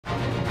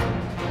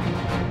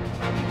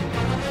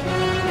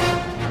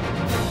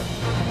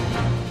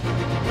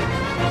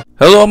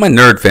Hello, my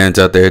nerd fans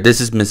out there.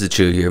 This is Mr.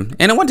 Chu here,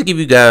 and I want to give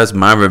you guys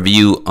my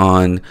review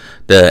on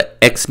the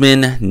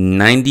X-Men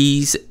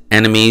 90s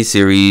anime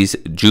series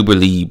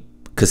Jubilee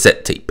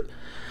cassette tape.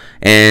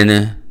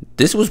 And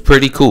this was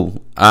pretty cool.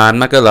 I'm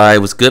not gonna lie, it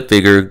was good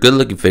figure, good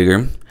looking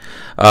figure.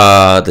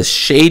 The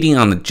shading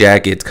on the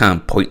jacket's kind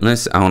of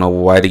pointless. I don't know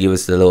why they give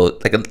us the little,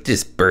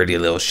 just birdie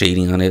little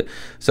shading on it.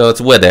 So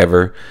it's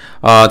whatever.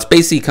 It's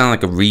basically kind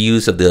of like a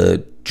reuse of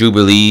the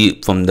Jubilee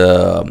from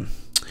the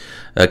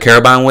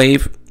Carabine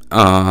wave.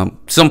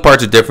 Some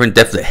parts are different.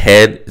 Definitely the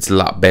head, it's a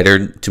lot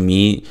better to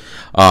me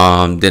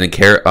than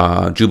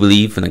a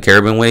Jubilee from the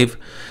Carabine wave.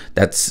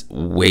 That's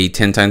way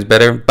 10 times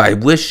better. But I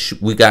wish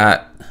we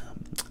got,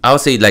 I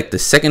would say like the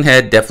second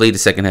head, definitely the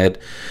second head.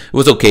 It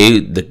was okay.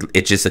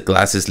 It's just the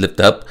glasses lift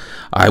up.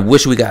 I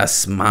wish we got a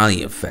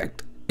smiley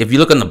effect. If you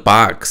look on the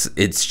box,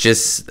 it's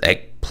just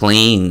like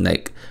plain,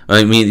 like,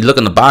 I mean, you look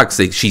on the box,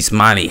 like she's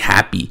smiling,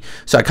 happy.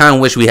 So I kind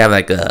of wish we had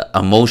like a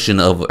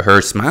emotion of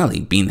her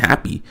smiling, being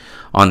happy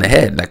on the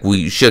head. Like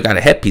we should have got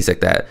a headpiece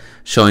like that,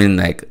 showing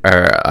like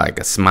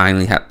a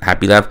smiling,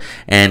 happy laugh.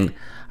 And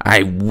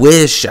I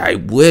wish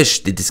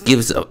that this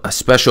gives a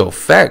special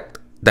effect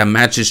that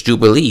matches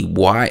Jubilee.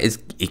 Why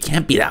it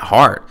can't be that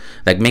hard?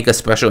 Like make a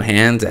special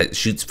hands that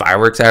shoots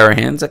fireworks out of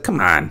her hands. Like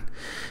come on,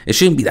 it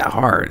shouldn't be that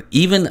hard.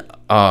 Even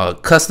a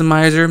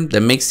customizer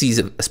that makes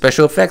these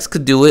special effects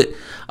could do it.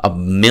 $1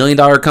 million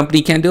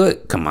company can't do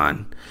it. Come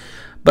on.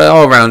 But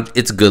all around,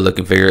 it's a good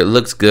looking figure. It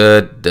looks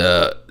good.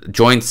 The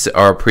joints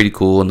are pretty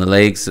cool, and the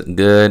legs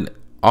good.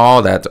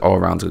 All that's all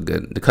around so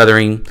good. The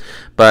coloring,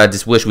 but I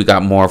just wish we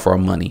got more for our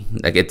money.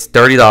 Like it's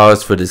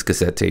 $30 for this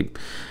cassette tape.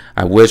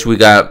 I wish we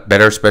got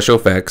better special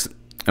effects.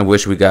 I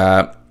wish we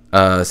got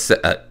a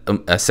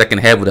second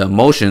head with the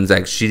emotions.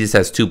 Like she just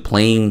has two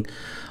plain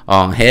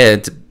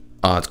heads.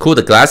 It's cool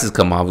the glasses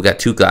come off. We got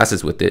two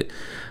glasses with it,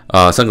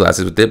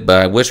 sunglasses with it.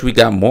 But I wish we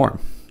got more.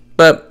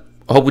 But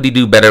hopefully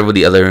do better with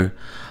the other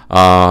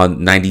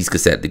 90s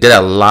cassette. They did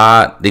a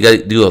lot. They got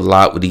to do a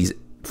lot with these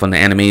from the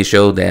anime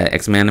show, that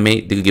X-Men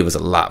anime. They could give us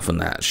a lot from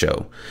that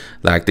show.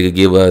 Like they could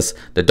give us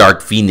the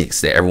Dark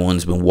Phoenix that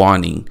everyone's been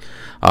wanting.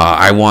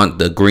 I want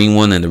the green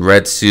one and the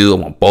red suit.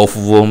 I want both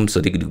of them, so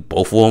they could do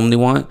both of them they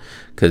want,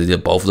 because they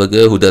both look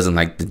good. Who doesn't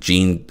like the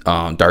Jean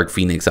Dark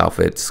Phoenix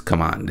outfits?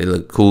 Come on, they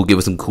look cool. Give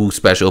us some cool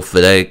special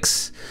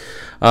effects.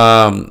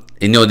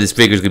 You know, this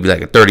figure is gonna be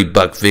like a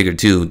 $30 figure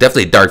too.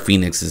 Definitely Dark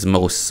Phoenix is the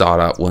most sought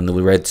out one, the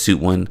red suit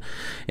one,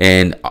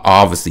 and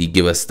obviously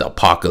give us the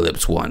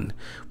Apocalypse one.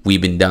 We've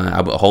been done.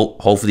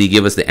 Hopefully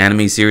give us the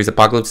anime series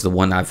Apocalypse, the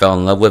one I fell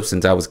in love with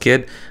since I was a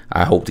kid.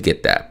 I hope to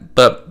get that.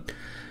 But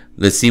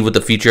let's see what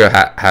the future of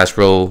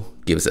Hasbro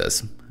gives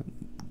us.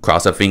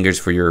 Cross our fingers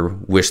for your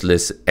wish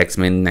list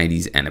X-Men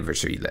 90s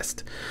anniversary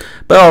list.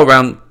 But all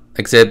around,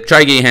 like I said,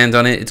 try to get your hands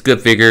on it. It's a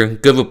good figure,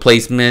 good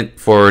replacement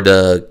for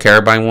the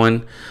Carabine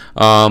one,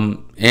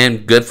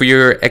 and good for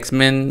your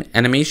X-Men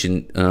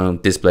animation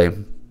display.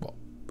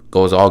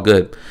 Goes all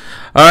good.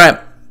 All right,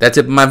 that's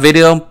it for my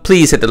video.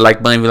 Please hit the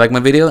like button if you like my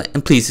video,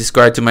 and please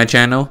subscribe to my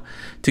channel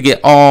to get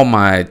all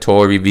my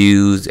toy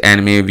reviews,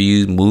 anime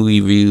reviews,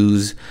 movie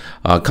reviews,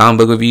 comic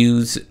book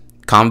reviews,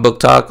 comic book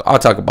talk. I'll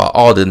talk about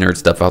all the nerd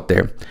stuff out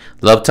there.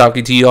 Love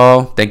talking to you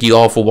all. Thank you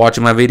all for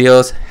watching my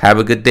videos. Have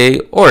a good day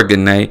or a good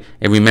night.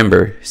 And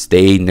remember,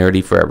 stay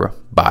nerdy forever.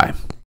 Bye.